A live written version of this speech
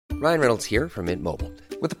Ryan Reynolds here from Mint Mobile.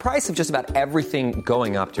 With the price of just about everything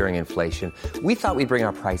going up during inflation, we thought we'd bring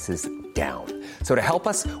our prices down. So to help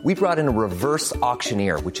us, we brought in a reverse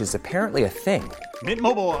auctioneer, which is apparently a thing. Mint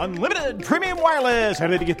Mobile Unlimited Premium Wireless. How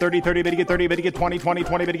to get 30, 30, bit to get 30, bit to get 20, 20,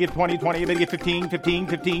 20, bit to get 20, 20, bit to get 15, 15,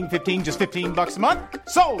 15, 15, just $15 a month?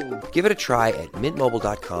 Sold! Give it a try at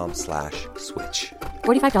mintmobile.com/switch.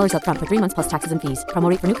 $45 up front for 3 months plus taxes and fees. Promo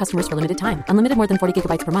rate for new customers for limited time. Unlimited more than 40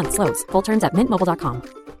 gigabytes per month. Slows full terms at mintmobile.com.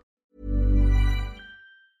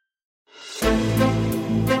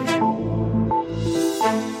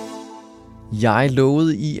 Jeg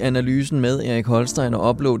lovede i analysen med Erik Holstein at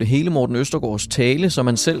uploade hele Morten Østergaards tale, så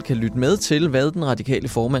man selv kan lytte med til, hvad den radikale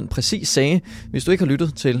formand præcis sagde. Hvis du ikke har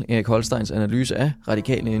lyttet til Erik Holsteins analyse af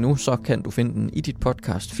radikale endnu, så kan du finde den i dit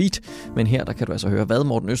podcast feed. Men her der kan du altså høre, hvad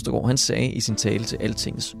Morten Østergaard han sagde i sin tale til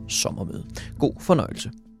Altingets sommermøde. God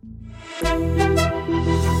fornøjelse.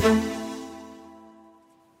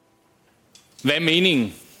 Hvad er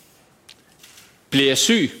meningen? Bliver jeg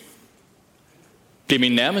syg? Bliver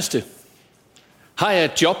min nærmeste? Har jeg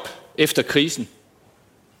et job efter krisen?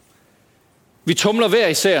 Vi tumler hver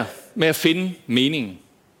især med at finde meningen.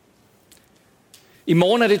 I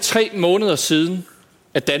morgen er det 3 måneder siden,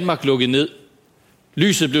 at Danmark lukkede ned.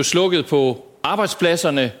 Lyset blev slukket på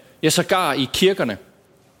arbejdspladserne, ja sågar i kirkerne.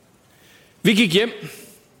 Vi gik hjem.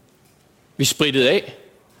 Vi sprittede af.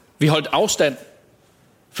 Vi holdt afstand,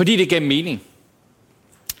 fordi det gav mening.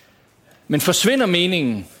 Men forsvinder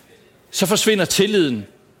meningen, så forsvinder tilliden,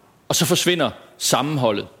 og så forsvinder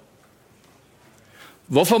sammenholdet.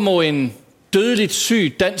 Hvorfor må en dødeligt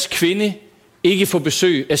syg dansk kvinde ikke få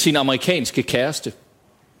besøg af sin amerikanske kæreste?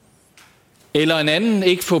 Eller en anden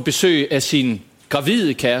ikke få besøg af sin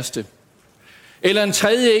gravide kæreste? Eller en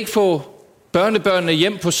tredje ikke få børnebørnene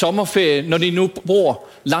hjem på sommerferie, når de nu bor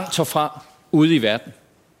langt herfra ude i verden?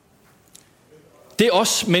 Det er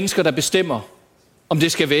os mennesker, der bestemmer, om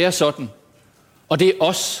det skal være sådan. Og det er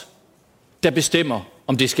os, der bestemmer,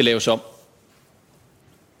 om det skal laves om.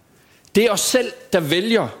 Det er os selv, der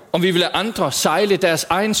vælger, om vi vil lade andre sejle deres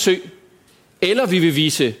egen sø, eller vi vil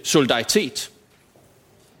vise solidaritet.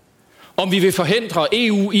 Om vi vil forhindre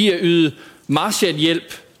EU i at yde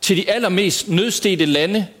Marshallhjælp til de allermest nødstedte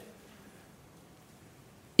lande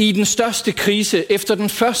i den største krise efter den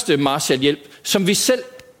første Marshallhjælp, som vi selv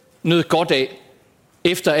nød godt af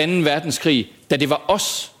efter 2. verdenskrig, da det var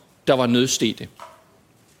os, der var nødstedte.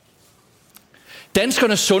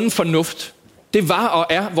 Danskernes sunde fornuft, det var og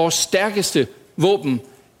er vores stærkeste våben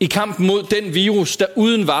i kampen mod den virus, der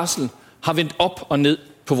uden varsel har vendt op og ned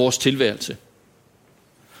på vores tilværelse.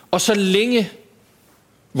 Og så længe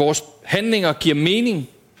vores handlinger giver mening,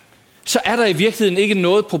 så er der i virkeligheden ikke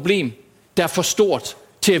noget problem, der er for stort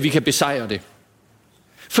til, at vi kan besejre det.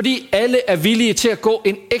 Fordi alle er villige til at gå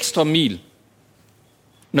en ekstra mil,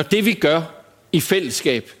 når det vi gør i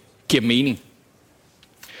fællesskab giver mening.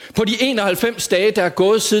 På de 91 dage, der er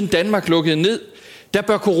gået siden Danmark lukkede ned, der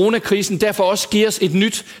bør coronakrisen derfor også give os et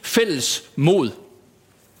nyt fælles mod.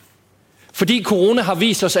 Fordi corona har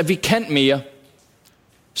vist os, at vi kan mere.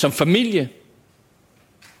 Som familie,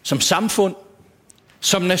 som samfund,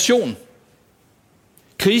 som nation.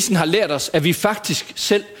 Krisen har lært os, at vi faktisk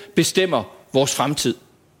selv bestemmer vores fremtid.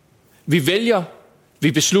 Vi vælger,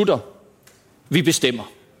 vi beslutter, vi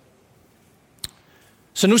bestemmer.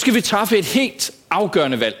 Så nu skal vi træffe et helt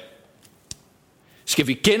afgørende valg. Skal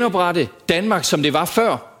vi genoprette Danmark, som det var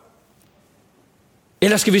før?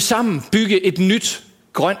 Eller skal vi sammen bygge et nyt,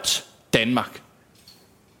 grønt Danmark?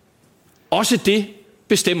 Også det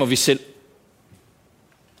bestemmer vi selv.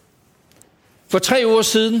 For 3 uger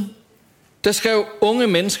siden, der skrev unge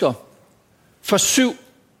mennesker fra 7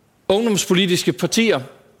 ungdomspolitiske partier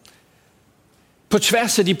på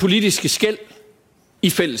tværs af de politiske skel i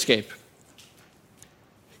fællesskab.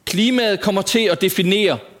 Klimaet kommer til at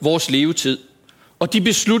definere vores levetid, og de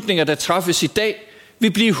beslutninger, der træffes i dag,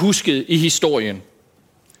 vil blive husket i historien.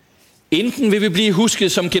 Enten vil vi blive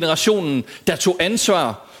husket som generationen, der tog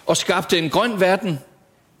ansvar og skabte en grøn verden,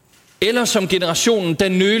 eller som generationen, der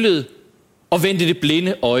nølede og vendte det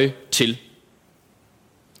blinde øje til.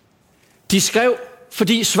 De skrev,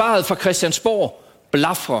 fordi svaret fra Christiansborg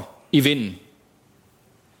blafrer i vinden.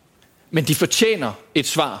 Men de fortjener et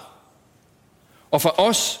svar. Og for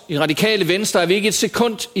os i Radikale Venstre er vi ikke et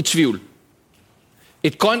sekund i tvivl.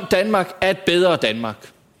 Et grønt Danmark er et bedre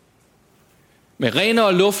Danmark. Med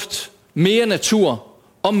renere luft, mere natur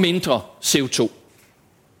og mindre CO2.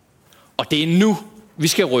 Og det er nu, vi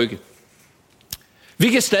skal rykke. Vi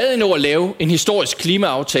kan stadig nå at lave en historisk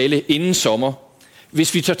klimaaftale inden sommer,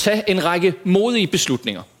 hvis vi tør tage en række modige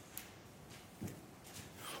beslutninger.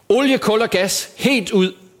 Olie, kul og gas helt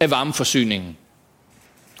ud af varmeforsyningen.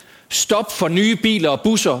 Stop for nye biler og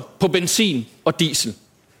busser på benzin og diesel.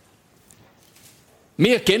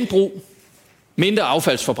 Mere genbrug, mindre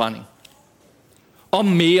affaldsforbrænding og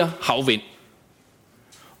mere havvind.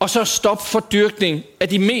 Og så stop for dyrkning af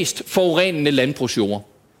de mest forurenende landbrugsjorder.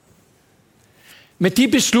 Med de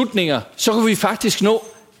beslutninger, så kan vi faktisk nå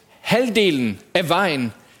halvdelen af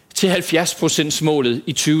vejen til 70%-målet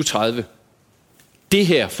i 2030. Det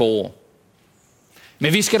her forår.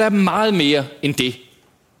 Men vi skal da meget mere end det.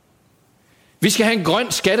 Vi skal have en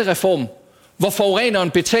grøn skattereform, hvor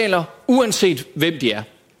forureneren betaler, uanset hvem de er.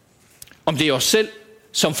 Om det er os selv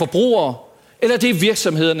som forbrugere, eller det er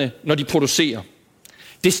virksomhederne, når de producerer.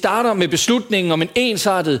 Det starter med beslutningen om en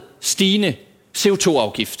ensartet, stigende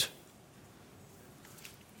CO2-afgift.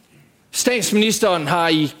 Statsministeren har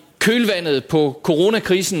i kølvandet på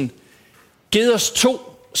coronakrisen givet os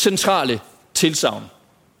 2 centrale tilsagn.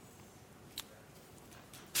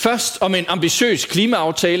 Først om en ambitiøs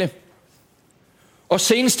klimaaftale, og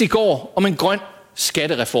senest i går om en grøn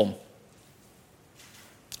skattereform.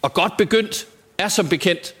 Og godt begyndt er som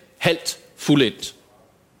bekendt halvt fuldendt.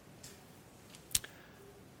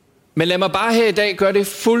 Men lad mig bare her i dag gøre det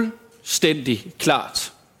fuldstændig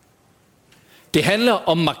klart. Det handler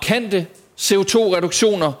om markante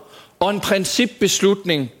CO2-reduktioner og en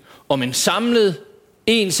principbeslutning om en samlet,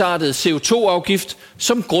 ensartet CO2-afgift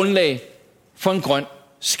som grundlag for en grøn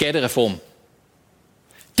skattereform.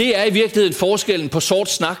 Det er i virkeligheden forskellen på sort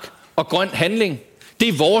snak og grøn handling. Det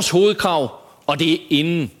er vores hovedkrav, og det er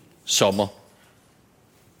inden sommer.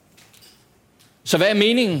 Så hvad er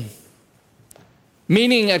meningen?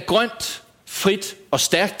 Meningen er et grønt, frit og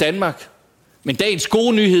stærkt Danmark. Men dagens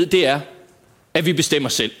gode nyhed, det er, at vi bestemmer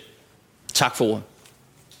selv. Tak for ordet.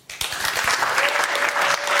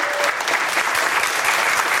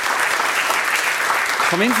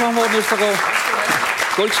 Kom ind for, Morten Østergaard.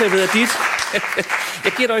 Gulvtæppet er dit.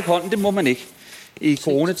 Jeg giver dig ikke hånden, det må man ikke i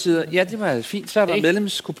coronatider. Ja, det var fint. Så er der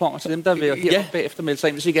medlemskuponer til dem, der vil her bagefter melde sig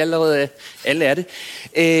ind, hvis ikke allerede alle er det.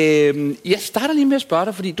 Jeg starter lige med at spørge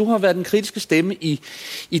dig, fordi du har været den kritiske stemme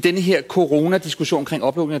i denne her coronadiskussion omkring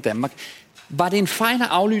oplukningen af Danmark. Var det en fejl at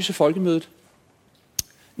aflyse folkemødet?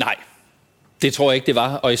 Nej, det tror jeg ikke, det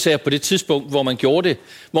var. Og især på det tidspunkt, hvor man gjorde det,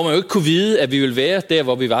 hvor man jo ikke kunne vide, at vi ville være der,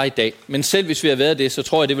 hvor vi var i dag. Men selv hvis vi havde været det, så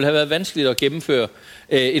tror jeg, det ville have været vanskeligt at gennemføre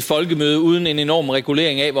et folkemøde uden en enorm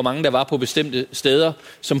regulering af, hvor mange der var på bestemte steder,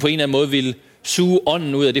 som på en eller anden måde ville suge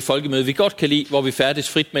ånden ud af det folkemøde, vi godt kan lide, hvor vi færdes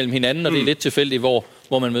frit mellem hinanden, og det er lidt tilfældigt,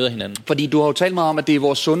 hvor man møder hinanden. Fordi du har jo talt meget om, at det er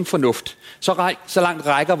vores sunde fornuft. Så langt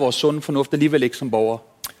rækker vores sunde fornuft alligevel ikke som borgere.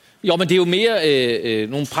 Jo, men det er jo mere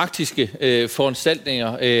nogle praktiske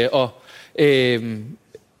foranstaltninger,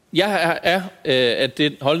 jeg er at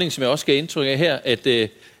den holdning, som jeg også skal indtryk af her,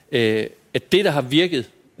 at det, der har virket,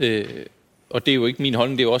 og det er jo ikke min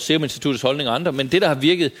holdning, det er jo også Serum Instituttets holdning og andre, men det, der har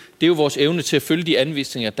virket, det er jo vores evne til at følge de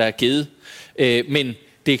anvisninger, der er givet. Men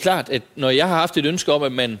det er klart, at når jeg har haft et ønske om,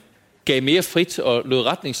 at man gav mere frit og lod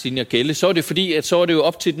retningslinjer gælde, så er det fordi, at så er det jo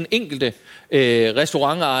op til den enkelte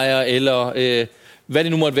restaurantejer, eller hvad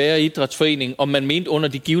det nu måtte være i idrætsforening, om man mente under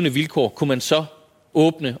de givne vilkår, kunne man så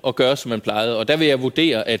åbne og gøre, som man plejede. Og der vil jeg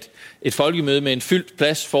vurdere, at et folkemøde med en fyldt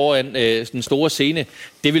plads foran den store scene,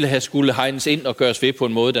 det ville have skulle hegnes ind og gøres ved på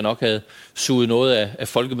en måde, der nok havde suget noget af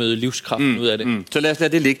folkemødet livskraften ud af det. Så lad os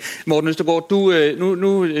lade det ligge. Morten Østergaard,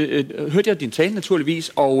 nu hørte jeg din tale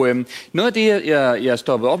naturligvis, og noget af det, jeg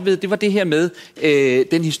stoppede op ved, det var det her med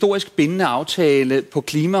den historisk bindende aftale på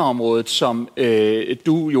klimaområdet, som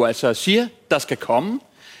du jo altså siger, der skal komme.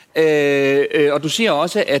 Og du siger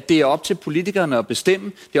også, at det er op til politikerne at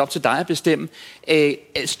bestemme, det er op til dig at bestemme.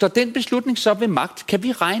 Står den beslutning så ved magt? Kan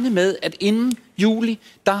vi regne med, at inden juli,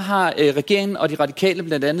 der har regeringen og de radikale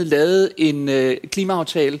blandt andet lavet en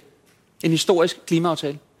klimaaftale, en historisk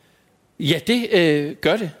klimaaftale? Ja, det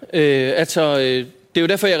gør det. Det er jo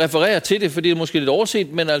derfor, jeg refererer til det, fordi det er måske lidt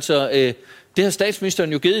overset, men det har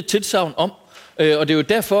statsministeren jo givet et tilsagn om. Og det er jo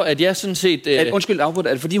derfor, at jeg sådan set... Undskyld, afbrudt.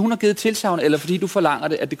 Er det fordi, hun har givet tilsagn, eller fordi du forlanger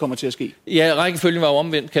det, at det kommer til at ske? Ja, rækkefølgen var jo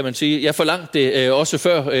omvendt, kan man sige. Jeg forlangte det også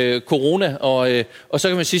før corona, og så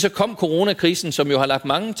kan man sige, så kom coronakrisen, som jo har lagt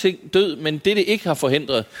mange ting død, men det ikke har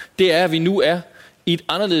forhindret, det er, at vi nu er i et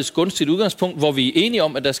anderledes gunstigt udgangspunkt, hvor vi er enige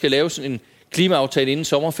om, at der skal laves en klimaaftale inden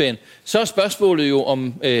sommerferien. Så er spørgsmålet jo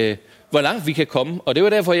om, hvor langt vi kan komme, og det var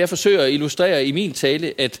derfor, jeg forsøger at illustrere i min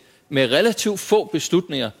tale, at med relativt få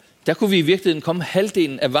beslutninger, der kunne vi i virkeligheden komme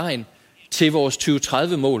halvdelen af vejen til vores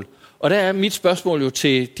 2030-mål. Og der er mit spørgsmål jo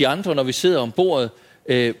til de andre, når vi sidder om bordet.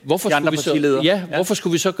 Hvorfor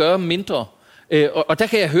skulle vi så gøre mindre? Og der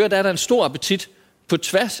kan jeg høre, der er der en stor appetit på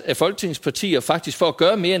tværs af Folketingets partier faktisk for at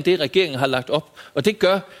gøre mere end det, regeringen har lagt op. Og det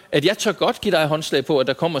gør, at jeg tør godt give dig håndslag på, at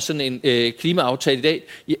der kommer sådan en klimaaftale i dag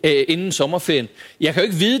inden sommerferien. Jeg kan jo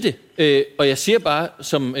ikke vide det, og jeg siger bare,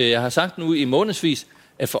 som jeg har sagt nu i månedsvis,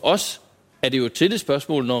 at for os er det jo et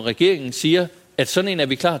tillidsspørgsmål, når regeringen siger, at sådan en er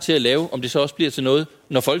vi klar til at lave, om det så også bliver til noget,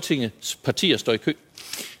 når Folketingets partier står i kø.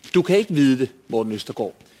 Du kan ikke vide det, Morten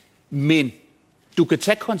Østergaard, men du kan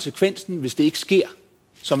tage konsekvensen, hvis det ikke sker,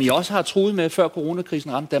 som I også har truet med, før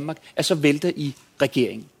coronakrisen ramte Danmark, at så vælter I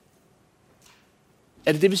regeringen.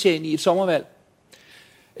 Er det det, vi ser ind i et sommervalg?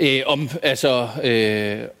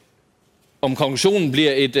 Om konklusionen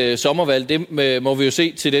bliver et sommervalg, det må vi jo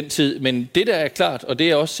se til den tid. Men det, der er klart, og det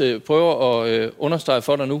jeg også prøver at understrege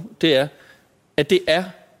for dig nu, det er, at det er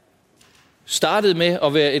startet med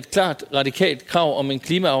at være et klart radikalt krav om en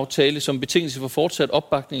klimaaftale som betingelse for fortsat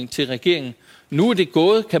opbakning til regeringen. Nu er det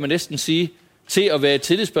gået, kan man næsten sige, til at være et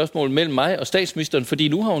tillidsspørgsmål mellem mig og statsministeren, fordi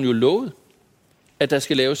nu har hun jo lovet, at der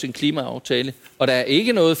skal laves en klimaaftale. Og der er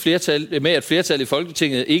ikke noget flertal med, at flertallet i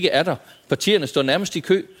Folketinget ikke er der. Partierne står nærmest i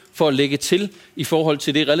kø for at lægge til i forhold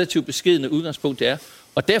til det relativt beskedne udgangspunkt, det er.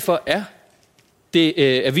 Og derfor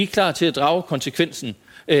er vi klar til at drage konsekvensen,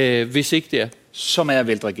 hvis ikke det er. Som er at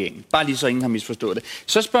vælte regeringen. Bare lige så ingen har misforstået det.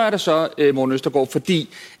 Så spørger jeg dig så, Morten Østergaard, fordi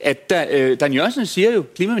at Dan Jørgensen siger jo,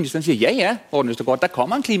 klimaministeren siger, ja, Morten Østergaard, der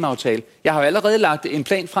kommer en klimaaftale. Jeg har jo allerede lagt en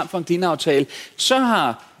plan frem for en klimaaftale. Så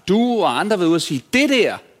har du og andre været ude at sige, det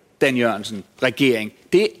der, Dan Jørgensen, regering,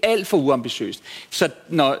 det er alt for uambitiøst. Så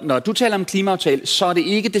når du taler om klimaaftale, så er det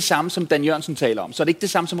ikke det samme, som Dan Jørgensen taler om. Så er det ikke det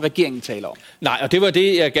samme, som regeringen taler om. Nej, og det var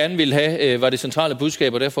det, jeg gerne ville have, var det centrale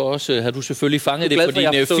budskab, og derfor også har du selvfølgelig fanget det på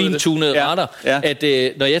dine fintunede retter, at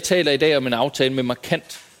når jeg taler i dag om en aftale med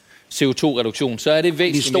markant CO2-reduktion, så er det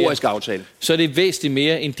væsentligt historisk aftale. Så er det væsentligt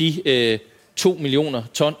mere end de 2 millioner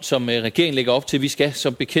ton, som regeringen lægger op til. Vi skal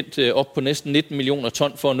som bekendt op på næsten 19 millioner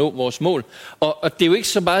ton for at nå vores mål. Og det er jo ikke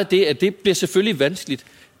så meget det, at det bliver selvfølgelig vanskeligt.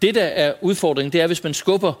 Det, der er udfordringen, det er, hvis man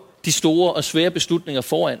skubber de store og svære beslutninger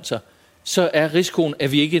foran sig, så er risikoen,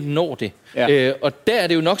 at vi ikke når det. Ja. Og der er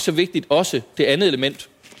det jo nok så vigtigt også det andet element,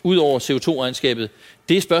 ud over CO2-regnskabet,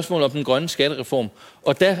 det er spørgsmålet om den grønne skattereform.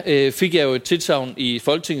 Og der fik jeg jo et tilsagn i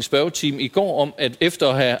Folketingets spørgetime i går om, at efter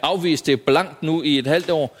at have afvist det blankt nu i et halvt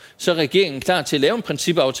år, så er regeringen klar til at lave en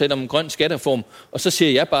principaftale om en grøn skattereform. Og så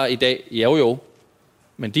siger jeg bare i dag, jo.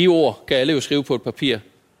 Men de ord kan alle jo skrive på et papir.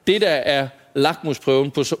 Det, der er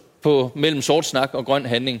lakmusprøven på mellem sort snak og grøn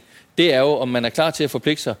handling, det er jo, om man er klar til at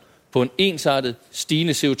forpligte sig på en ensartet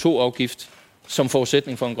stigende CO2-afgift som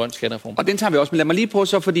forudsætning for en grøn skattereform. Og den tager vi også, men lad mig lige prøve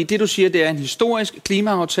så, fordi det du siger, det er en historisk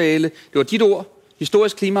klimaaftale. Det var dit ord.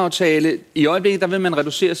 Historisk klimaaftale. I øjeblikket, der vil man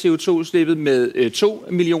reducere CO2-udslippet med 2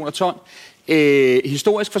 millioner ton.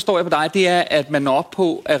 Historisk forstår jeg på dig, det er, at man når op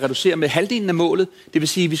på at reducere med halvdelen af målet. Det vil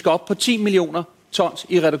sige, at vi skal op på 10 millioner tons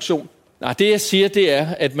i reduktion. Nej, det jeg siger, det er,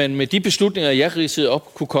 at man med de beslutninger, jeg ridsede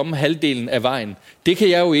op, kunne komme halvdelen af vejen. Det kan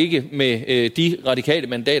jeg jo ikke med de radikale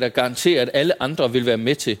mandater garantere, at alle andre vil være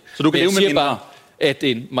med til. Så du kan leve med mindre? Bare, at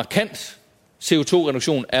en markant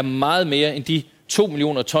CO2-reduktion er meget mere end de 2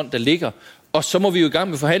 millioner ton, der ligger. Og så må vi jo i gang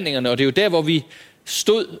med forhandlingerne, og det er jo der, hvor vi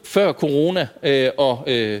stod før corona og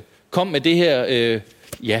kom med det her,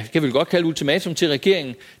 kan vi godt kalde ultimatum til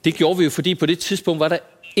regeringen. Det gjorde vi jo, fordi på det tidspunkt var der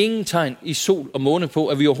ingen tegn i sol og måne på,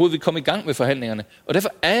 at vi overhovedet vil komme i gang med forhandlingerne. Og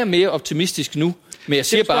derfor er jeg mere optimistisk nu. Men jeg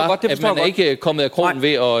siger bare, at man er ikke kommet af krogen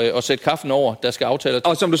ved at sætte kaffen over, der skal aftaler.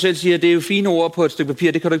 Og som du selv siger, det er jo fine ord på et stykke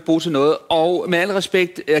papir, det kan du ikke bruge til noget. Og med al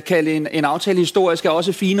respekt, at kalde en aftale historisk er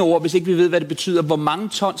også fine ord, hvis ikke vi ved, hvad det betyder. Hvor mange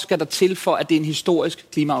ton skal der til for, at det er en historisk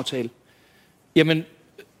klimaaftale? Jamen,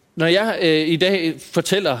 når jeg i dag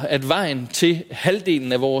fortæller, at vejen til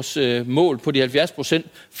halvdelen af vores mål på de 70%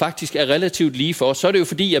 faktisk er relativt lige for os, så er det jo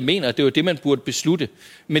fordi, jeg mener, at det var det, man burde beslutte.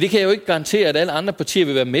 Men det kan jeg jo ikke garantere, at alle andre partier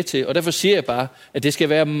vil være med til, og derfor siger jeg bare, at det skal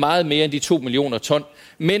være meget mere end de 2 millioner ton.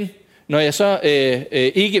 Men når jeg så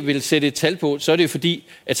ikke vil sætte et tal på, så er det jo fordi,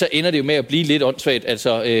 at så ender det jo med at blive lidt åndssvagt.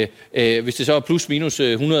 Altså, hvis det så er plus minus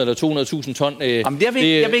 100 eller 200.000 ton. Jamen, jeg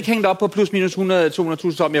vil ikke hænge op på plus minus 100-200.000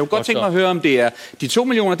 ton. Jeg kunne godt tænke mig at høre, om det er de 2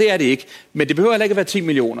 millioner, det er det ikke. Men det behøver heller ikke at være 10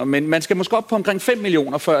 millioner. Men man skal måske op på omkring 5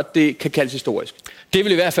 millioner, før det kan kaldes historisk. Det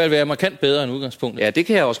vil i hvert fald være markant bedre end udgangspunktet. Ja, det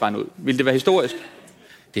kan jeg også regne ud. Vil det være historisk?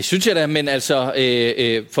 Det synes jeg da, men altså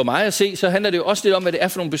for mig at se, så handler det jo også lidt om, hvad det er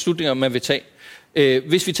for nogle beslutninger, man vil tage.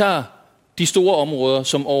 Hvis vi tager de store områder,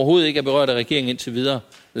 som overhovedet ikke er berørt af regeringen indtil videre.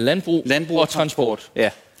 Landbrug og transport. Ja.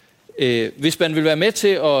 Hvis man vil være med til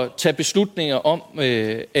at tage beslutninger om,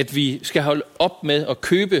 at vi skal holde op med at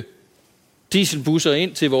købe dieselbusser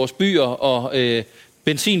ind til vores byer og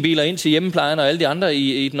benzinbiler ind til hjemmeplejerne og alle de andre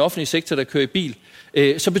i den offentlige sektor, der kører i bil,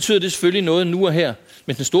 så betyder det selvfølgelig noget nu og her.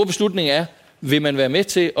 Men den store beslutning er, vil man være med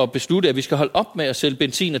til at beslutte, at vi skal holde op med at sælge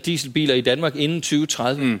benzin- og dieselbiler i Danmark inden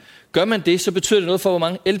 2030. Gør man det, så betyder det noget for, hvor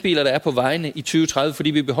mange elbiler, der er på vejene i 2030, fordi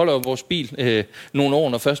vi beholder vores bil nogle år,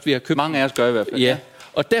 når først vi har købt. Mange af os gør i hvert fald. Ja.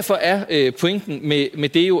 Og derfor er pointen med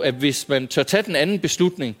det jo, at hvis man tør tage den anden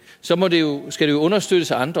beslutning, så skal det jo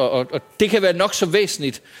understøttes af andre, og det kan være nok så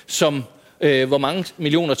væsentligt som hvor mange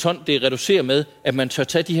millioner ton det reducerer med, at man tør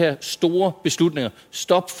tage de her store beslutninger.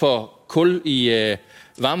 Stop for kul i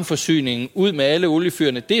varmeforsyningen, ud med alle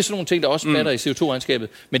oliefyrene. Det er sådan nogle ting, der også batter i CO2-regnskabet.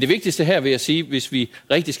 Men det vigtigste her, vil jeg sige, hvis vi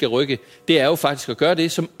rigtig skal rykke, det er jo faktisk at gøre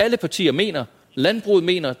det, som alle partier mener. Landbruget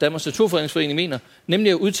mener, Danmarks Naturfredningsforening mener,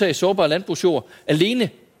 nemlig at udtage sårbare landbrugsjord. Alene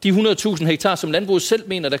de 100.000 hektar, som landbruget selv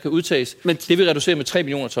mener, der kan udtages, men det vil reducere med 3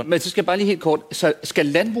 millioner ton. Men så skal jeg bare lige helt kort. Så skal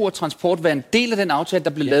landbrug og transport være en del af den aftale, der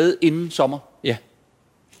blev lavet inden sommer? Ja.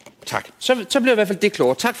 Tak. Så bliver i hvert fald det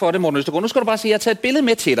klogere. Tak for det, Morten Østergaard. Nu skal du bare sige, at jeg har taget et billede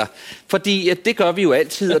med til dig. Fordi det gør vi jo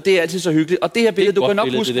altid, og det er altid så hyggeligt. Og det her billede, du kan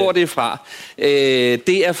nok huske, hvor det er fra.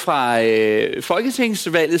 Det er fra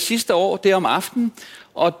Folketingsvalget sidste år, det er om aftenen.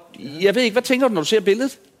 Og jeg ved ikke, hvad tænker du, når du ser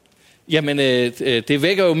billedet? Jamen, det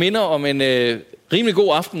vækker jo minder om en rimelig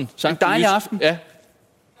god aften. En dejlig aften? Ja.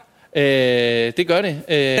 Det gør det.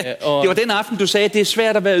 Og det var den aften, du sagde, at det er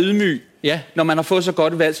svært at være ydmyg, når man har fået så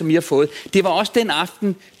godt et valg, som I har fået. Det var også den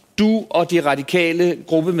aften, du og de radikale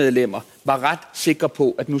gruppemedlemmer var ret sikre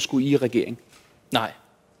på, at nu skulle I regering. Nej.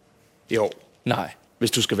 Jo. Nej.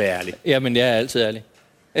 Hvis du skal være ærlig. Jamen, jeg er altid ærlig.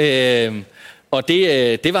 Og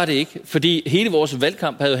det var det ikke, fordi hele vores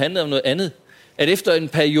valgkamp havde jo handlet om noget andet. At efter en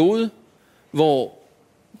periode, hvor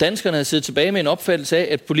danskerne havde siddet tilbage med en opfattelse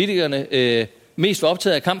af, at politikerne mest var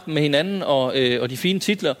optaget af kampen med hinanden og de fine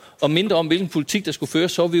titler, og mindre om, hvilken politik der skulle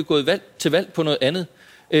føres, så var vi jo gået til valg på noget andet.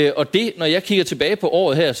 Og det, når jeg kigger tilbage på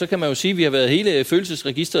året her, så kan man jo sige, at vi har været hele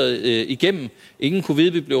følelsesregisteret igennem. Ingen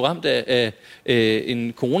covid, vi blev ramt af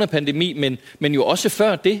en coronapandemi, men jo også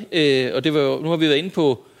før det, og det var jo, nu har vi været inde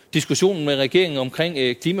på diskussionen med regeringen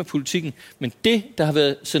omkring klimapolitikken, men det, der har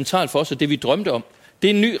været centralt for os, og det vi drømte om, det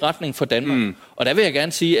er en ny retning for Danmark. Og der vil jeg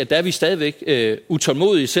gerne sige, at der er vi stadigvæk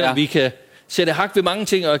utålmodige, selvom vi kan sætte hak ved mange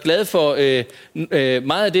ting og er glade for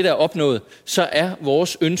meget af det, der er opnået, så er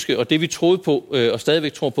vores ønske, og det vi troede på og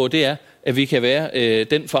stadigvæk tror på, det er, at vi kan være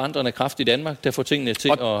den forandrende kraft i Danmark, der får tingene til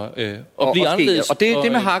at blive anderledes. Og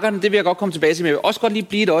det med hakkerne, det vil jeg godt komme tilbage til, men jeg vil også godt lige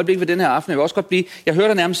blive et øjeblik ved den her aften. Jeg hører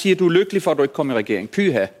dig nærmest sige, at du er lykkelig for, at du ikke kom i regering.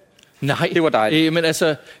 Pyha. Nej. Det var dejligt. Men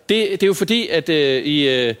altså, det er jo fordi, at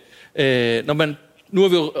når man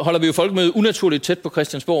holder vi jo folkemøde unaturligt tæt på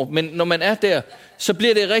Christiansborg, men når man er der, så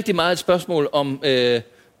bliver det rigtig meget et spørgsmål om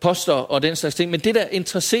poster og den slags ting. Men det, der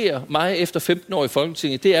interesserer mig efter 15 år i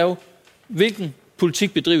Folketinget, det er jo, hvilken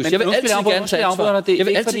politik bedrives. Men jeg vil altid gerne tage ansvar. Jeg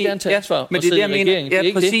vil altid gerne tage ansvar. Men det er det, jeg mener.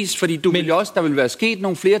 Ja, præcis, fordi der vil være sket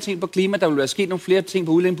nogle flere ting på klima, der vil være sket nogle flere ting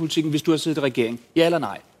på udlændingepolitikken, hvis du har siddet i regering. Ja eller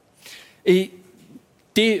nej?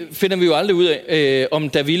 Det finder vi jo aldrig ud af, om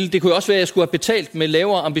der ville. Det kunne jo også være, at jeg skulle have betalt med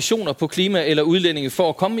lavere ambitioner på klima eller udlændinge for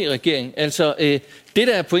at komme i regering. Altså, det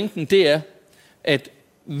der er pointen, det er, at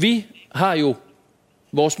vi har jo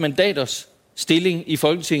vores mandaters stilling i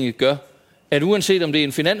Folketinget gør, at uanset om det er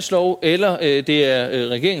en finanslov eller det er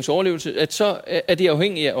regeringens overlevelse, at så er det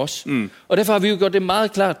afhængigt af os. Og derfor har vi jo gjort det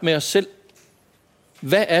meget klart med os selv.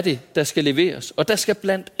 Hvad er det, der skal leveres? Og der skal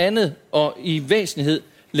blandt andet og i væsentlighed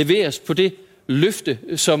leveres på det løfte,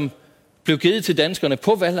 som blev givet til danskerne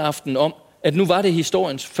på valgaften om, at nu var det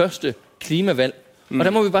historiens første klimavalg. Og der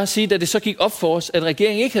må vi bare sige, da det så gik op for os, at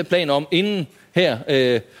regeringen ikke havde planer om inden her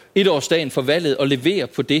etårsdagen for valget at levere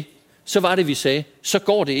på det, så var det, vi sagde, så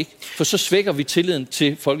går det ikke, for så svækker vi tilliden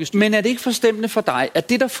til folkestyret. Men er det ikke forstemmende for dig, at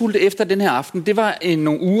det, der fulgte efter den her aften, det var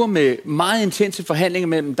nogle uger med meget intense forhandlinger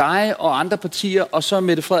mellem dig og andre partier, og så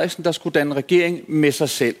Mette Frederiksen, der skulle danne regering med sig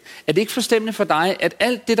selv. Er det ikke forstemmende for dig, at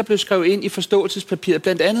alt det, der blev skrevet ind i forståelsespapiret,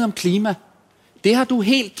 blandt andet om klima, det har du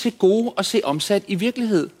helt til gode at se omsat i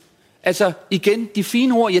virkelighed? Altså igen, de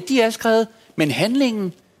fine ord, ja, de er skrevet, men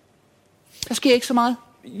handlingen, der sker ikke så meget.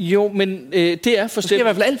 Jo, men det er forstemmende. Det sker i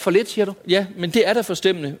hvert fald alt for lidt, siger du. Ja, men det er da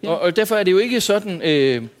forstemmende. Ja. Og derfor er det jo ikke sådan,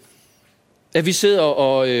 at vi sidder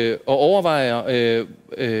og overvejer,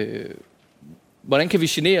 hvordan kan vi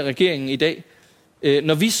genere regeringen i dag.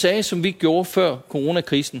 Når vi sagde, som vi gjorde før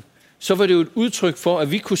coronakrisen, så var det jo et udtryk for,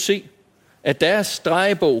 at vi kunne se, at deres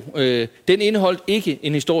drejebog, den indeholdt ikke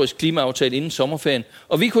en historisk klimaaftale inden sommerferien.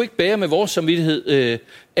 Og vi kunne ikke bære med vores samvittighed,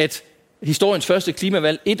 at historiens første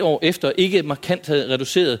klimavalg et år efter ikke markant havde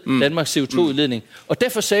reduceret Danmarks CO2-udledning. Og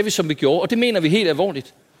derfor sagde vi, som vi gjorde, og det mener vi helt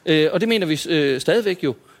alvorligt. Og det mener vi stadigvæk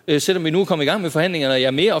jo. Selvom vi nu er kommet i gang med forhandlingerne, og jeg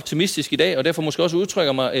er mere optimistisk i dag, og derfor måske også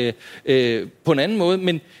udtrykker mig på en anden måde.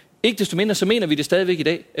 Men ikke desto mindre, så mener vi det stadigvæk i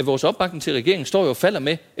dag, at vores opbakning til regeringen står jo og falder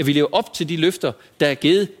med, at vi lever op til de løfter, der er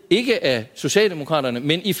givet, ikke af Socialdemokraterne,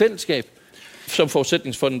 men i fællesskab, som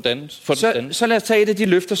forudsætning for den dannelse. Så lad os tage et af de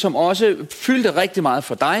løfter, som også fyldte rigtig meget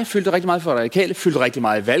for dig, fyldte rigtig meget for Radikale, fyldte rigtig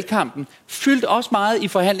meget i valgkampen, fyldte også meget i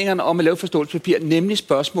forhandlingerne om at lave forståelsespapir, nemlig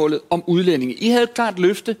spørgsmålet om udlændinge. I havde et klart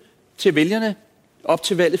løfte til vælgerne op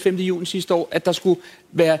til valget 5. juni sidste år, at der skulle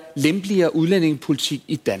være lempeligere udlændingepolitik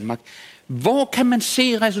i Danmark. Hvor kan man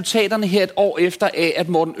se resultaterne her et år efter af, at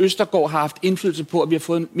Morten Østergaard har haft indflydelse på, at vi har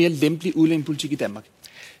fået en mere lempelig udlændingepolitik i Danmark?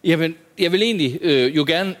 Jamen, jeg vil egentlig jo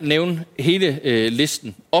gerne nævne hele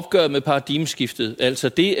listen. Opgøret med paradigmeskiftet, altså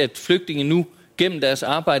det, at flygtninge nu gennem deres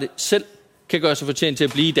arbejde selv kan gøre sig fortjent til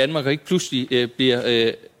at blive i Danmark, og ikke pludselig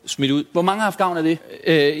bliver smidt ud. Hvor mange har haft gavn af det?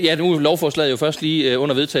 Ja, nu er lovforslaget jo først lige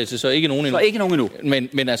under vedtagelse, så ikke nogen endnu. Så ikke nogen endnu.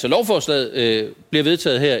 Men altså, lovforslaget bliver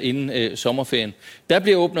vedtaget her inden sommerferien. Der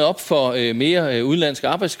bliver åbnet op for mere udenlandsk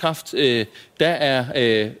arbejdskraft.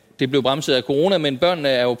 Det blev bremset af corona, men børnene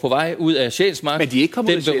er jo på vej ud af Sjælsmark. Men de er ikke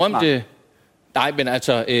kommet ud af Sjælsmark? Nej, men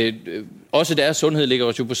altså, også deres sundhed ligger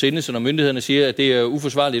os jo på sinde, så når myndighederne siger, at det er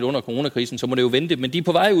uforsvarligt under coronakrisen, så må det jo vente. Men de er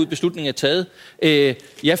på vej ud, beslutningen er taget.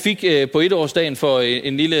 Jeg fik på etårsdagen for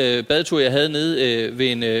en lille badetur, jeg havde nede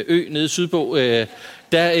ved en ø nede sydpå,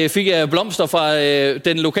 der fik jeg blomster fra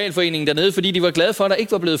den lokalforening dernede, fordi de var glade for, at der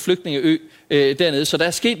ikke var blevet flygtningeø dernede. Så der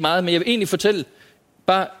er sket meget, men jeg vil egentlig fortælle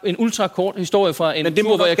bare en ultrakort historie fra en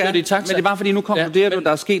tur, hvor jeg kørte i taxa. Men det er bare fordi, nu konkluderer du,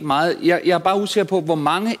 der er sket meget. Jeg er bare usikker på, hvor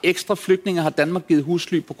mange ekstra flygtninge har Danmark givet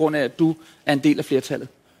husly, på grund af, at du er en del af flertallet?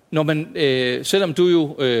 Når man, selvom du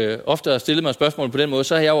jo ofte har stillet mig spørgsmål på den måde,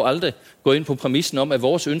 så har jeg jo aldrig gået ind på præmissen om, at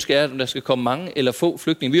vores ønske er, at der skal komme mange eller få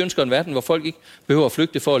flygtninge. Vi ønsker en verden, hvor folk ikke behøver at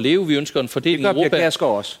flygte for at leve. Vi ønsker en fordeling i Europa. Det gør Pia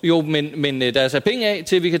Kjærsgaard også. Jo, men der er sat penge af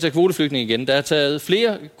til, at vi kan tage kvoteflygtninge igen. Der er taget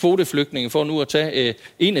flere kvoteflygtninge for nu at tage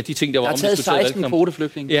en af de ting, der var omdiskuteret. Der er taget 16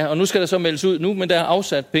 kvoteflygtninge. Ja, og nu skal der så meldes ud nu, men der er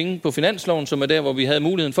afsat penge på finansloven, som er der, hvor vi havde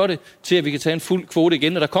muligheden for det, til at vi kan tage en fuld kvote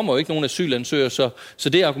igen. Og der kommer jo ikke nogen asylansøgere, så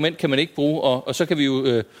det argument kan man ikke bruge. Og så kan vi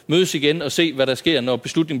jo mødes igen og se, hvad der sker, når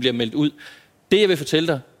beslutningen bliver meldt ud. Det, jeg vil fortælle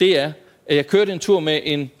dig, det er, at jeg kørte en tur med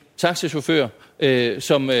en taxichauffør,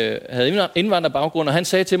 som havde indvandrerbaggrund, og han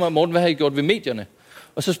sagde til mig, Morten, hvad har I gjort ved medierne?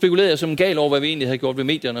 Og så spekulerede jeg som en gal over, hvad vi egentlig havde gjort ved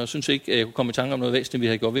medierne, og synes ikke, at jeg kunne komme i tanke om noget væsentligt, vi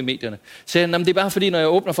havde gjort ved medierne. Så sagde han, det er bare fordi, når jeg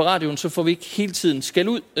åbner for radioen, så får vi ikke hele tiden skæld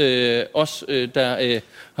ud, os, der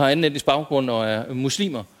har anden etnisk baggrund og er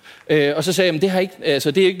muslimer. Og så sagde jeg,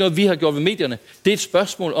 det er ikke noget, vi har gjort ved medierne. Det er et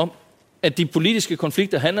spørgsmål om, at de politiske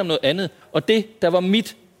konflikter handler om noget andet. Og det, der var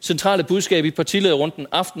mit centrale budskab i partilederrunden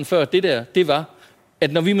aften før det var,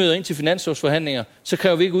 at når vi møder ind til finanslovsforhandlinger, så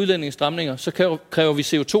kræver vi ikke udlændingsstramninger, så kræver vi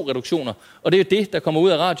CO2-reduktioner. Og det er det, der kommer ud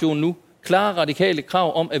af radioen nu. Klare radikale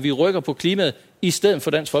krav om, at vi rykker på klimaet, i stedet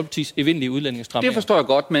for Dansk Folkepartis evindelige udlændingsstramninger. Det forstår jeg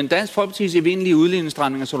godt, men Dansk Folkepartis evindelige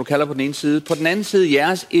udlændingsstramninger, som du kalder på den ene side, på den anden side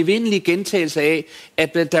jeres evindelige gentagelse af,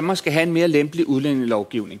 at Danmark skal have en mere lempelig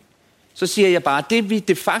udlændingelovgivning. Så siger jeg bare, at det vi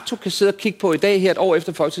de facto kan sidde og kigge på i dag her et år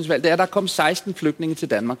efter folketingsvalg, det er, at der kom 16 flygtninge til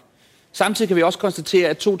Danmark. Samtidig kan vi også konstatere,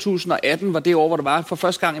 at 2018 var det år, hvor der var for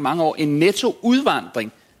første gang i mange år en netto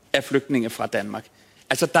udvandring af flygtninge fra Danmark.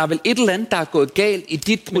 Altså, der er vel et eller andet, der er gået galt i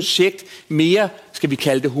dit projekt mere, skal vi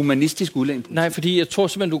kalde det, humanistisk udlændingepolitik? Nej, fordi jeg tror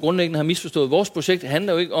simpelthen, du grundlæggende har misforstået. Vores projekt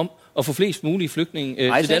handler jo ikke om at få flest mulige flygtninge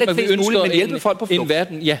til Danmark. Vi ønsker men hjælpe folk på flugt. En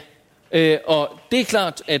verden, ja. Og det er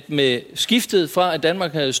klart, at med skiftet fra, at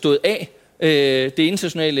Danmark havde stået af det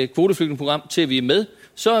internationale kvoteflygtningeprogram til, at vi er med,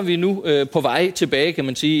 så er vi nu på vej tilbage, kan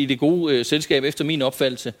man sige, i det gode selskab efter min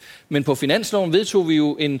opfattelse. Men på finansloven vedtog vi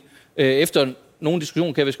jo efter nogle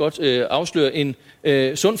diskussioner kan jeg vist godt afsløre, en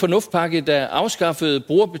sund fornuftpakke, der afskaffede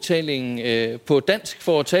brugerbetalingen på dansk,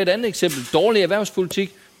 for at tage et andet eksempel. Dårlig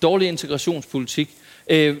erhvervspolitik, dårlig integrationspolitik.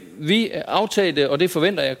 Vi aftalte, og det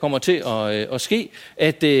forventer jeg kommer til at ske,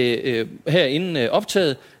 at herinde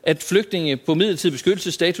optaget, at flygtninge på midlertidig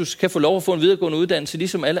beskyttelsesstatus kan få lov at få en videregående uddannelse,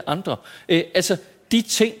 ligesom alle andre. Altså, de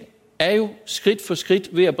ting er jo skridt for skridt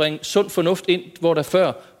ved at bringe sund fornuft ind, hvor der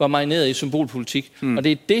før var marineret i symbolpolitik. Og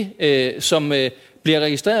det er det, som bliver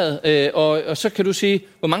registreret. Og så kan du sige,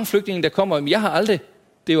 hvor mange flygtninge der kommer. Det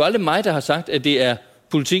er jo aldrig mig, der har sagt, at det er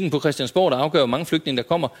politikken på Christiansborg, der afgør, hvor mange flygtninge der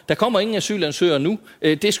kommer. Der kommer ingen asylansøgere nu.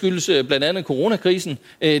 Det skyldes blandt andet coronakrisen.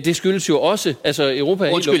 Det skyldes jo også, altså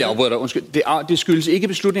Europa... Undskyld, jeg afbryder dig. Undskyld. Det skyldes ikke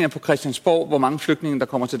beslutninger på Christiansborg, hvor mange flygtninge der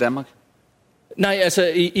kommer til Danmark? Nej,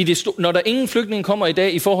 altså når der ingen flygtninge kommer i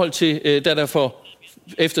dag i forhold til, da der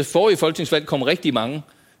efter forrige folketingsvalg kom rigtig mange,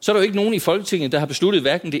 så er der jo ikke nogen i Folketinget, der har besluttet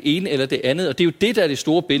hverken det ene eller det andet, og det er jo det, der er det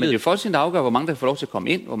store billede. Men det er Folketinget, der afgør, hvor mange der får lov til at komme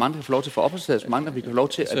ind, hvor mange der får lov til at få opholdstilladelse, hvor mange der vi kan få lov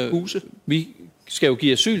til at huse. Vi skal jo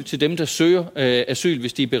give asyl til dem, der søger asyl,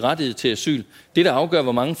 hvis de er berettiget til asyl. Det, der afgør,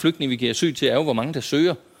 hvor mange flygtninge vi giver asyl til, er jo, hvor mange der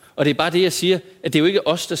søger. Og det er bare det, jeg siger, at det er jo ikke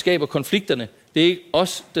os, der skaber konflikterne. Det er ikke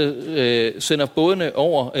os, der sender bådene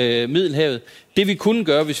over Middelhavet. Det vi kunne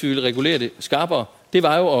gøre, hvis vi ville regulere det skarpere, det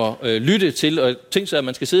var jo at lytte til, og tænke sig, at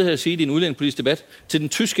man skal sidde her og sige i en udlændingepolitisk debat, til den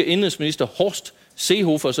tyske indrigsminister Horst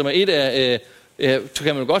Seehofer, som er et af, så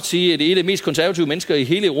kan man godt sige, et af de mest konservative mennesker i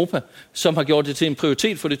hele Europa, som har gjort det til en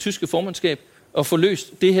prioritet for det tyske formandskab at få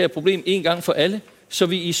løst det her problem en gang for alle, så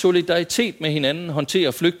vi i solidaritet med hinanden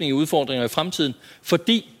håndterer flygtningeudfordringer i fremtiden,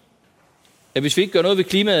 fordi at hvis vi ikke gør noget ved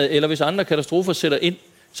klimaet, eller hvis andre katastrofer sætter ind,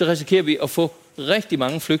 så risikerer vi at få rigtig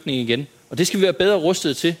mange flygtninge igen. Og det skal vi være bedre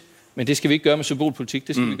rustet til, men det skal vi ikke gøre med symbolpolitik,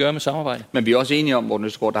 det skal vi gøre med samarbejde. Men vi er også enige om, Morten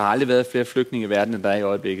Østergaard, der har aldrig været flere flygtninge i verden, end der er i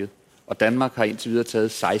øjeblikket. Og Danmark har indtil videre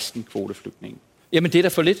taget 16 kvoteflygtninge. Jamen det er da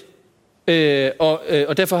for lidt.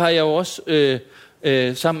 Og derfor har jeg jo også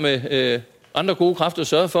sammen med andre gode kræfter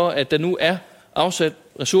sørget for, at der nu er afsat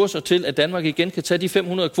ressourcer til, at Danmark igen kan tage de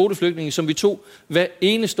 500 kvoteflygtninge, som vi tog hver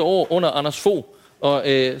eneste år under Anders Fogh. Og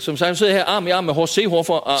som sagt, sidder her arm i arm med Horst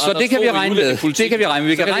Seehofer og så Anders det kan Fogh vi regne med. Det kan vi regne med.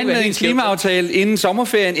 Vi kan regne med en klimaaftale inden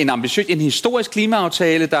sommerferien, en historisk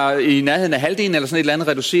klimaaftale, der i nærheden af halvdelen eller sådan et eller andet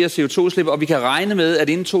reducerer CO2-slip, og vi kan regne med, at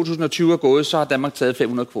inden 2020 er gået, så har Danmark taget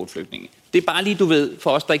 500 kvoteflygtninge. Det er bare lige, du ved, for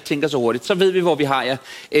os, der ikke tænker så hurtigt. Så ved vi, hvor vi har jer.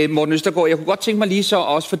 Morten Østergaard, jeg kunne godt tænke mig lige så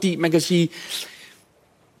også, fordi man kan sige,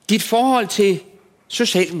 dit forhold til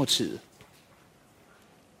Socialdemokratiet,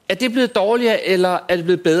 er det blevet dårligere, eller er det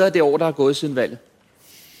blevet bedre det år, der er gået siden valget?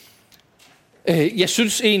 Jeg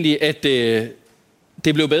synes egentlig, at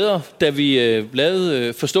det blev bedre, da vi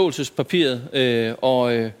lavede forståelsespapiret,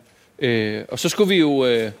 og så skulle vi jo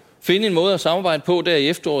finde en måde at samarbejde på der i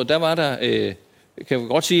efteråret. Der var der, kan vi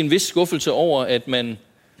godt sige, en vis skuffelse over, at man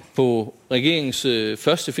på regeringens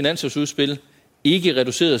første finanslovsudspil ikke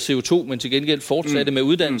reducerede CO2, men til gengæld fortsatte med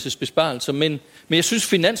uddannelsesbesparelser. Men jeg synes,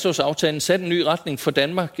 finanslovsaftalen satte en ny retning for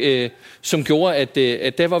Danmark, som gjorde,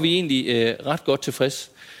 at der var vi egentlig ret godt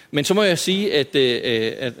tilfreds. Men så må jeg sige, at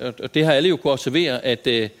det har alle jo kunne observere,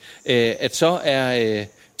 at så er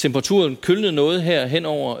temperaturen kølnet noget her hen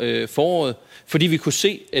over foråret, fordi vi kunne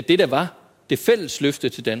se, at det der var det fælles løfte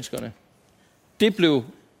til danskerne, det blev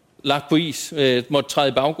lagt på is, måtte træde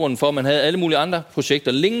i baggrunden for, at man havde alle mulige andre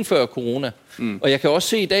projekter længe før corona. Og jeg kan også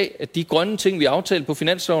se i dag, at de grønne ting, vi aftalte på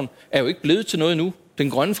finansloven, er jo ikke blevet til noget nu. Den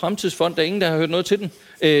grønne fremtidsfond, der er ingen, der har hørt noget til den.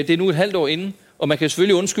 Det er nu et halvt år inden, og man kan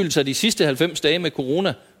selvfølgelig undskylde sig de sidste 90 dage med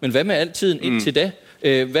corona, men hvad med altiden indtil da?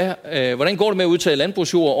 Hvordan går det med at udtage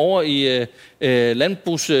landbrugsjord over i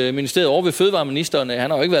Landbrugsministeriet over ved Fødevareministeren? Han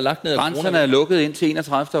har jo ikke været lagt ned af corona. Grænserne er lukket indtil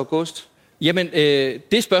 31. august. Jamen,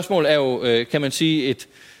 det spørgsmål er jo, kan man sige, et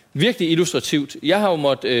virkelig illustrativt. Jeg har jo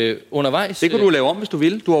måttet undervejs... Det kunne du lave om, hvis du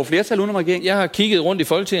ville. Du har jo flertal under regeringen. Jeg har kigget rundt i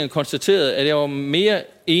Folketinget og konstateret, at jeg var mere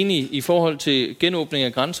enig i forhold til genåbning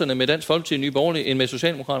af grænserne med Dansk Folkeparti og Nye Borgerlige end med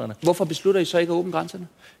Socialdemokraterne. Hvorfor beslutter I så ikke at åbne grænserne?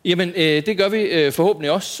 Jamen, det gør vi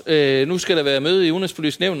forhåbentlig også. Nu skal der være møde i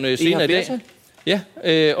Udenrigspolitisk Nævn senere i dag. Ja,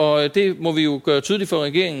 og det må vi jo gøre tydeligt for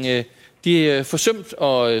regeringen. De er forsømt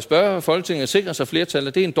at spørge Folketinget og sikre sig flertal,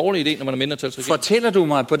 og det er en dårlig idé, når man er mindretalsregering. Fortæller du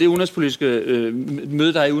mig, på det udenrigspolitiske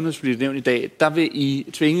møde, der er i Udenrigspolitisk Nævn i dag, der vil I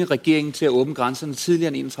tvinge regeringen til at åbne grænserne tidligere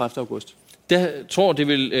end 31. august? Jeg tror, det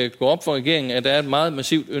vil gå op for regeringen, at der er et meget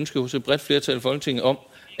massivt ønske hos et bredt flertal i Folketinget om,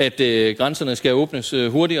 at grænserne skal åbnes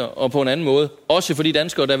hurtigere og på en anden måde. Også for de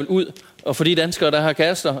danskere, der vil ud, og for de danskere, der har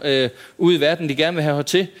kærester ude i verden, de gerne vil have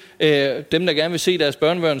hertil. Dem, der gerne vil se deres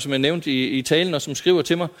børnebørn, som jeg nævnte i talen, og som skriver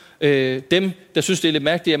til mig. Dem, der synes, det er lidt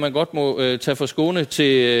mærkeligt, at man godt må tage fra Skåne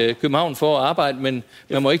til København for at arbejde, men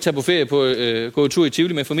man må ikke tage på ferie på gå tur i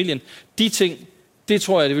Tivoli med familien. De ting, det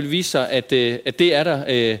tror jeg, det vil vise sig, at det er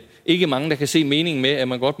der ikke mange, der kan se meningen med, at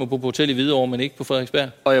man godt må bo på hotel i Hvidovre, men ikke på Frederiksberg.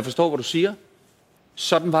 Og jeg forstår, hvad du siger.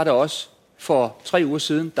 Sådan var det også for 3 uger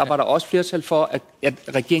siden. Der var der også flertal for, at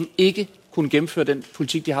regeringen ikke kunne gennemføre den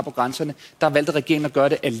politik, de har på grænserne. Der valgte regeringen at gøre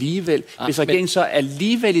det alligevel. Hvis regeringen så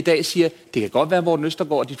alligevel i dag siger, det kan godt være, Morten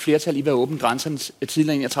Østergaard og dit flertal i vil åbne grænserne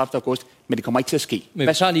tidligere end 31. august, men det kommer ikke til at ske. Men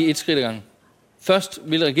vi tager lige et skridt ad gangen. Først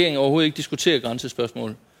ville regeringen overhovedet ikke diskutere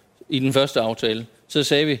grænsespørgsmål i den første aftale. Så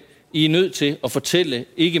sagde vi, I er nødt til at fortælle,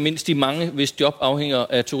 ikke mindst de mange, hvis job afhænger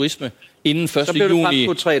af turisme, inden 1. juni. Så blev det frem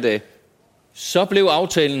på 3 dage. Så blev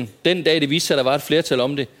aftalen, den dag det viste sig, at der var et flertal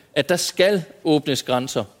om det, at der skal åbnes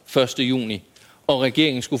grænser 1. juni. Og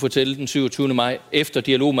regeringen skulle fortælle den 27. maj, efter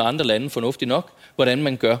dialog med andre lande, fornuftigt nok, hvordan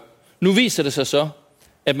man gør. Nu viser det sig så,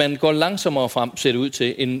 at man går langsommere frem, ser det ud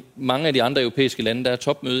til, end mange af de andre europæiske lande, der er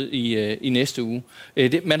topmøde i næste uge.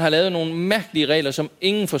 Man har lavet nogle mærkelige regler, som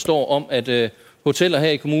ingen forstår om, at hoteller her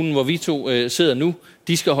i kommunen, hvor vi to sidder nu,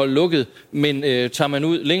 de skal holde lukket, men tager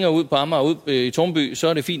man længere ud på Amager, ud i Tornby, så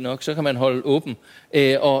er det fint nok, så kan man holde åben.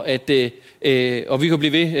 Og vi kan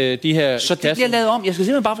blive ved de her... Så det bliver lavet om? Jeg skal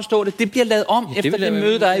simpelthen bare forstå det. Det bliver lavet om efter det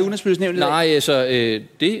møde, der er i Udenrigspolitisk Nævn i dag? Nej, altså,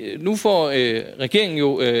 nu får regeringen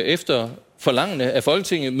jo efter forlangende af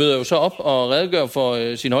Folketinget møder jo så op og redegør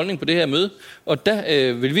for sin holdning på det her møde. Og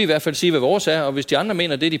der vil vi i hvert fald sige, hvad vores er. Og hvis de andre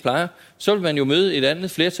mener det, de plejer, så vil man jo møde et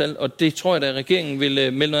andet flertal. Og det tror jeg, at regeringen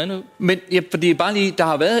vil melde noget andet ud. Men ja, fordi bare lige, der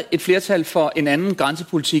har været et flertal for en anden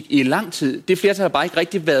grænsepolitik i lang tid. Det flertal har bare ikke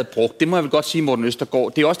rigtig været brugt. Det må jeg vel godt sige, Morten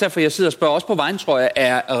Østergaard. Det er også derfor, jeg sidder og spørger også på vejen, tror jeg,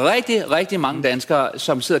 er rigtig, rigtig mange danskere,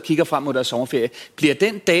 som sidder og kigger frem mod deres sommerferie. Bliver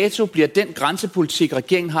den dato, bliver den grænsepolitik,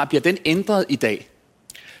 regeringen har, bliver den ændret i dag?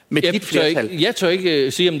 Jeg tør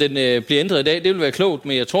ikke sige, om den bliver ændret i dag. Det vil være klogt,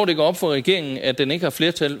 men jeg tror, det går op for regeringen, at den ikke har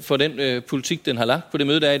flertal for den politik, den har lagt på det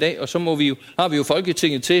møde, der er i dag. Og så har vi jo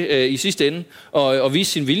Folketinget til i sidste ende at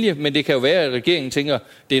vise sin vilje. Men det kan jo være, at regeringen tænker,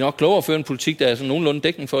 det er nok klogere at føre en politik, der er sådan nogenlunde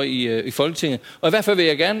dækning for i Folketinget. Og i hvert fald vil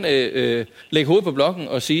jeg gerne lægge hovedet på blokken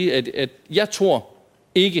og sige, at jeg tror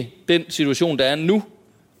ikke, den situation, der er nu,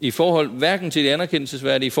 i forhold hverken til de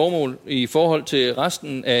anerkendelsesværdige formål, i forhold til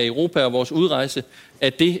resten af Europa og vores udrejse,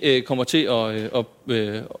 at det kommer til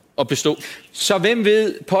at bestå. Så hvem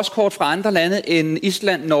ved postkort fra andre lande end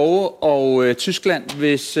Island, Norge og Tyskland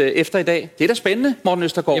hvis efter i dag? Det er da spændende, Morten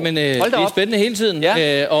Østergaard. Jamen, det er spændende hele tiden.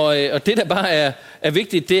 Ja. Og det, der bare er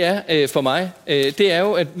vigtigt, det er for mig, det er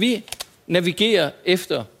jo, at vi navigerer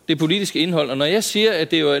efter det politiske indhold. Og når jeg siger,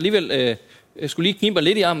 at det jo alligevel... Jeg skulle lige knibe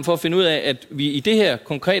lidt i armen for at finde ud af, at vi i det her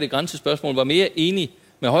konkrete grænsespørgsmål var mere enige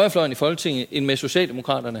med højrefløjen i Folketinget end med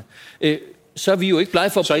Socialdemokraterne. Så er vi jo ikke blege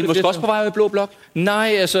for... Så er I måske også på vej i blå blok?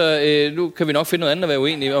 Nej, altså, nu kan vi nok finde noget andet at være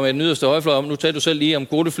uenige om den yderste højrefløj om. Nu tager du selv lige om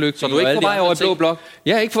kvoteflygtning. Så du er ikke på vej over i blå blok?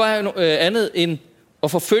 Jeg er ikke på vej andet end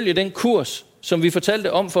at forfølge den kurs, som vi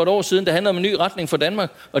fortalte om for et år siden, der handler om en ny retning for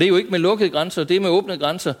Danmark. Og det er jo ikke med lukkede grænser, det er med åbne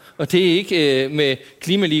grænser, og det er ikke med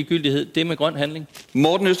klimaligegyldighed, det er med grøn handling.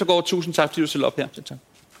 Morten Østergaard, tusind tak, fordi du stillede op her. Tak.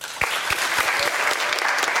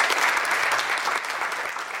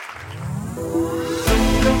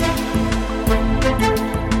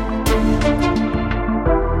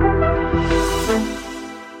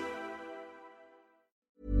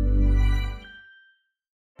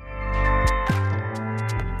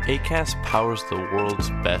 Acast powers the world's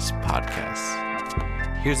best podcasts.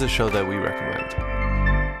 Here's a show that we recommend.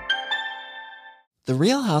 The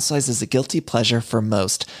Real Housewives is a guilty pleasure for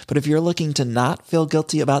most, but if you're looking to not feel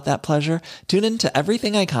guilty about that pleasure, tune in to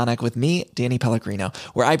Everything Iconic with me, Danny Pellegrino,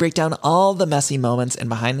 where I break down all the messy moments and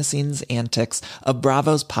behind-the-scenes antics of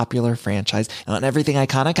Bravo's popular franchise. And on Everything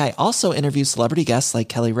Iconic, I also interview celebrity guests like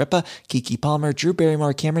Kelly Ripa, Keke Palmer, Drew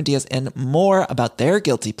Barrymore, Cameron Diaz, and more about their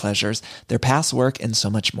guilty pleasures, their past work, and so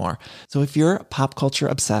much more. So if you're pop culture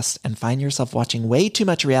obsessed and find yourself watching way too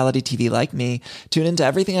much reality TV like me, tune into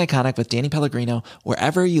Everything Iconic with Danny Pellegrino,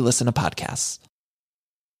 wherever you listen to podcasts.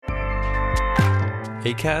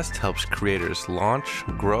 Acast helps creators launch,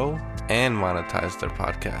 grow, and monetize their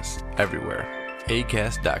podcasts everywhere.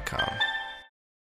 Acast.com.